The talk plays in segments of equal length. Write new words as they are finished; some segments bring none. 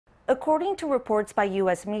According to reports by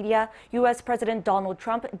U.S. media, U.S. President Donald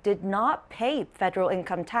Trump did not pay federal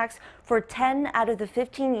income tax for 10 out of the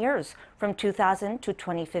 15 years from 2000 to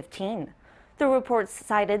 2015. The reports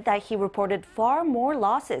cited that he reported far more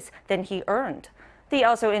losses than he earned. They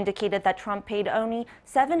also indicated that Trump paid only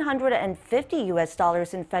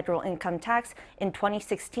 $750 in federal income tax in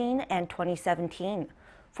 2016 and 2017.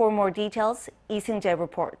 For more details, Seung-jae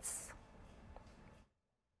reports.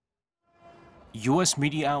 U.S.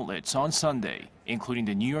 media outlets on Sunday, including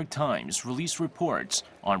the New York Times, released reports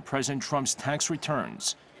on President Trump's tax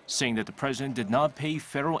returns, saying that the president did not pay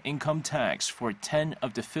federal income tax for 10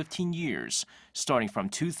 of the 15 years, starting from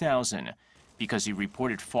 2000, because he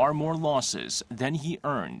reported far more losses than he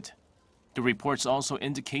earned. The reports also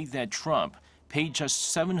indicate that Trump paid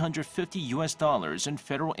just $750 in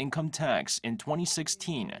federal income tax in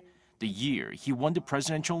 2016, the year he won the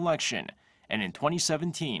presidential election, and in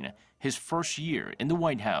 2017, his first year in the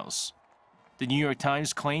White House. The New York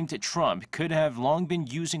Times claimed that Trump could have long been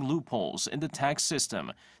using loopholes in the tax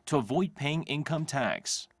system to avoid paying income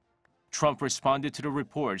tax. Trump responded to the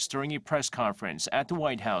reports during a press conference at the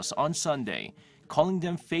White House on Sunday, calling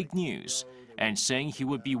them fake news and saying he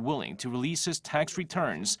would be willing to release his tax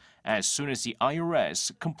returns as soon as the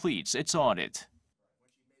IRS completes its audit.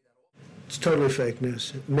 It's totally fake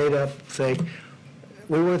news, made up, fake.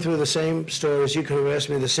 We went through the same stories. You could have asked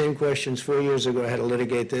me the same questions 4 years ago. I had to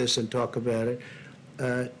litigate this and talk about it.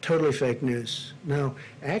 Totally fake news. No,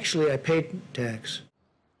 actually, I paid tax.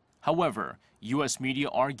 However, U.S. media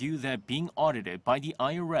argue that being audited by the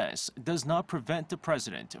IRS does not prevent the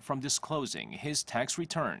president from disclosing his tax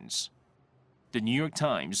returns. The New York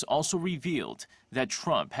Times also revealed that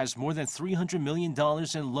Trump has more than $300 million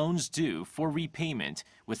in loans due for repayment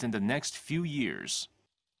within the next few years.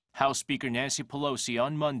 House Speaker Nancy Pelosi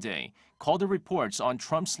on Monday called the reports on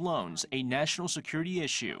Trump's loans a national security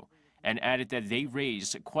issue and added that they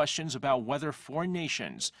raised questions about whether foreign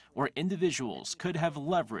nations or individuals could have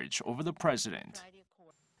leverage over the president.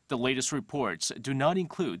 The latest reports do not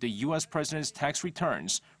include the U.S. president's tax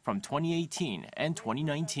returns from 2018 and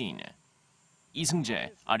 2019.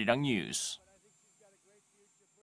 Seung-jae, Arirang News.